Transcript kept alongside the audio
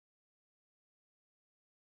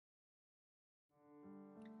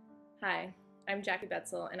Hi, I'm Jackie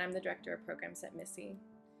Betzel, and I'm the Director of Programs at MISSSEY.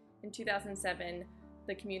 In 2007,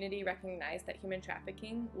 the community recognized that human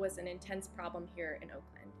trafficking was an intense problem here in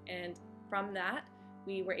Oakland, and from that,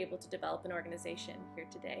 we were able to develop an organization here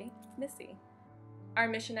today, MISSSEY. Our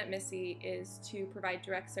mission at MISSSEY is to provide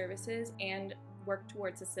direct services and work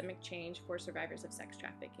towards systemic change for survivors of sex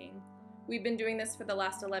trafficking. We've been doing this for the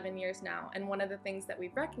last 11 years now, and one of the things that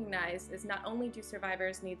we've recognized is not only do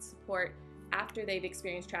survivors need support after they've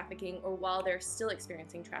experienced trafficking or while they're still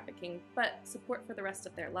experiencing trafficking, but support for the rest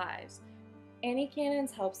of their lives. Annie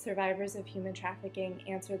Cannons helps survivors of human trafficking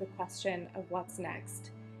answer the question of what's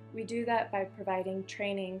next. We do that by providing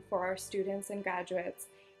training for our students and graduates,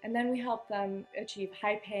 and then we help them achieve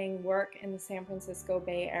high-paying work in the San Francisco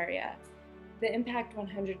Bay Area. The Impact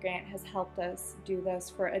 100 grant has helped us do this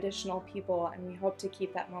for additional people, and we hope to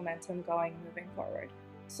keep that momentum going moving forward.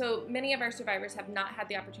 So many of our survivors have not had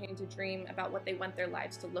the opportunity to dream about what they want their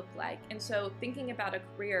lives to look like. And so thinking about a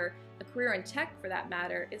career in tech for that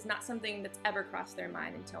matter, is not something that's ever crossed their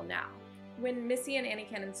mind until now. When MISSSEY and Annie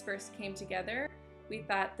Cannons first came together, we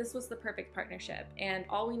thought this was the perfect partnership, and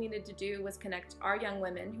all we needed to do was connect our young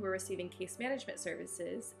women who were receiving case management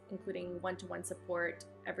services, including one-to-one support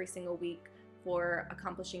every single week for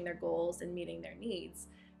accomplishing their goals and meeting their needs,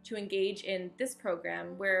 to engage in this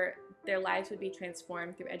program where their lives would be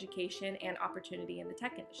transformed through education and opportunity in the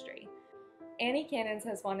tech industry. Annie Cannons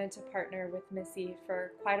has wanted to partner with MISSSEY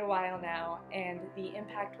for quite a while now, and the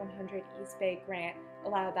Impact 100 East Bay grant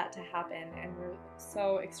allowed that to happen, and we're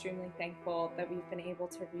so extremely thankful that we've been able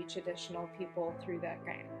to reach additional people through that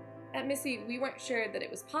grant. At MISSSEY, we weren't sure that it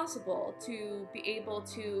was possible to be able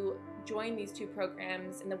to join these two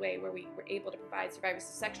programs in the way where we were able to provide survivors of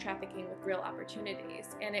sex trafficking with real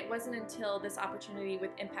opportunities. And it wasn't until this opportunity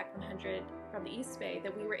with Impact 100 from the East Bay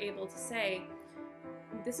that we were able to say,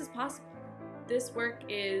 this is possible. This work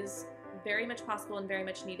is very much possible and very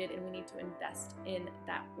much needed, and we need to invest in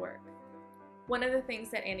that work. One of the things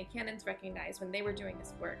that Annie Cannons recognized when they were doing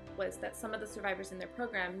this work was that some of the survivors in their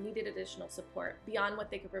program needed additional support beyond what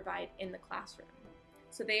they could provide in the classroom.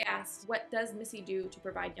 So they asked, what does MISSSEY do to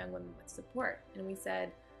provide young women with support? And we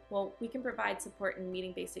said, well, we can provide support in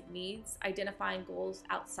meeting basic needs, identifying goals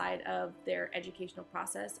outside of their educational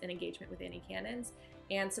process and engagement with Annie Cannons,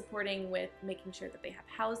 and supporting with making sure that they have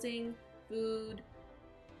housing, food,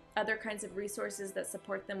 other kinds of resources that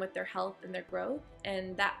support them with their health and their growth,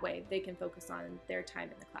 and that way they can focus on their time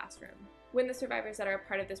in the classroom. When the survivors that are a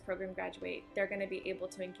part of this program graduate, they're going to be able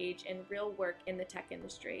to engage in real work in the tech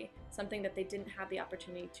industry, something that they didn't have the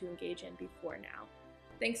opportunity to engage in before now.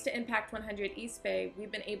 Thanks to Impact 100 East Bay,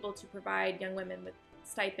 we've been able to provide young women with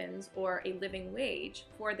stipends or a living wage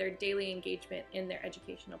for their daily engagement in their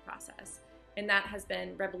educational process. And that has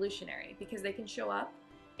been revolutionary because they can show up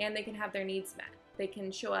and they can have their needs met. They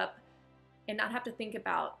can show up and not have to think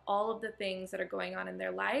about all of the things that are going on in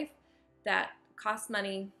their life that cost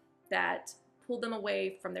money, that pull them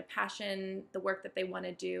away from their passion, the work that they want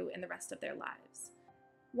to do in the rest of their lives.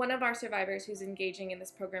 One of our survivors who's engaging in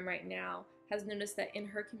this program right now has noticed that in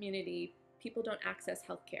her community, people don't access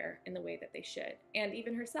healthcare in the way that they should. And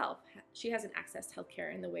even herself, she hasn't accessed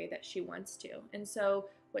healthcare in the way that she wants to. And so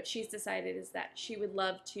what she's decided is that she would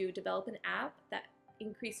love to develop an app that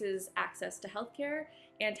increases access to healthcare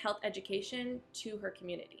and health education to her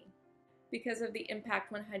community. Because of the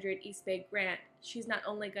Impact 100 East Bay grant, she's not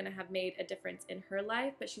only going to have made a difference in her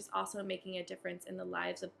life, but she's also making a difference in the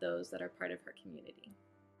lives of those that are part of her community.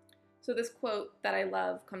 So this quote that I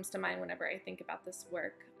love comes to mind whenever I think about this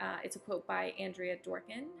work. It's a quote by Andrea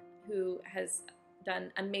Dworkin, who has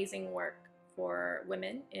done amazing work for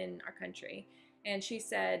women in our country. And she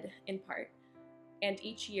said, in part, "And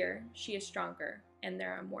each year she is stronger, and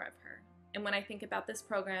there are more of her." And when I think about this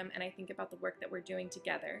program and I think about the work that we're doing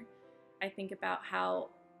together, I think about how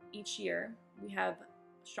each year we have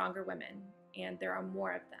stronger women and there are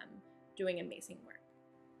more of them doing amazing work.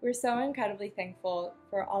 We're so incredibly thankful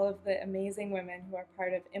for all of the amazing women who are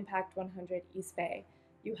part of Impact 100 East Bay.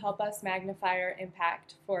 You help us magnify our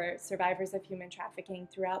impact for survivors of human trafficking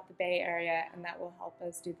throughout the Bay Area, and that will help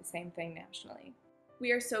us do the same thing nationally.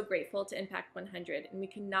 We are so grateful to Impact 100, and we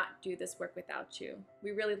cannot do this work without you. We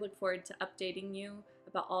really look forward to updating you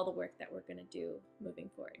about all the work that we're going to do moving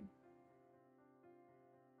forward.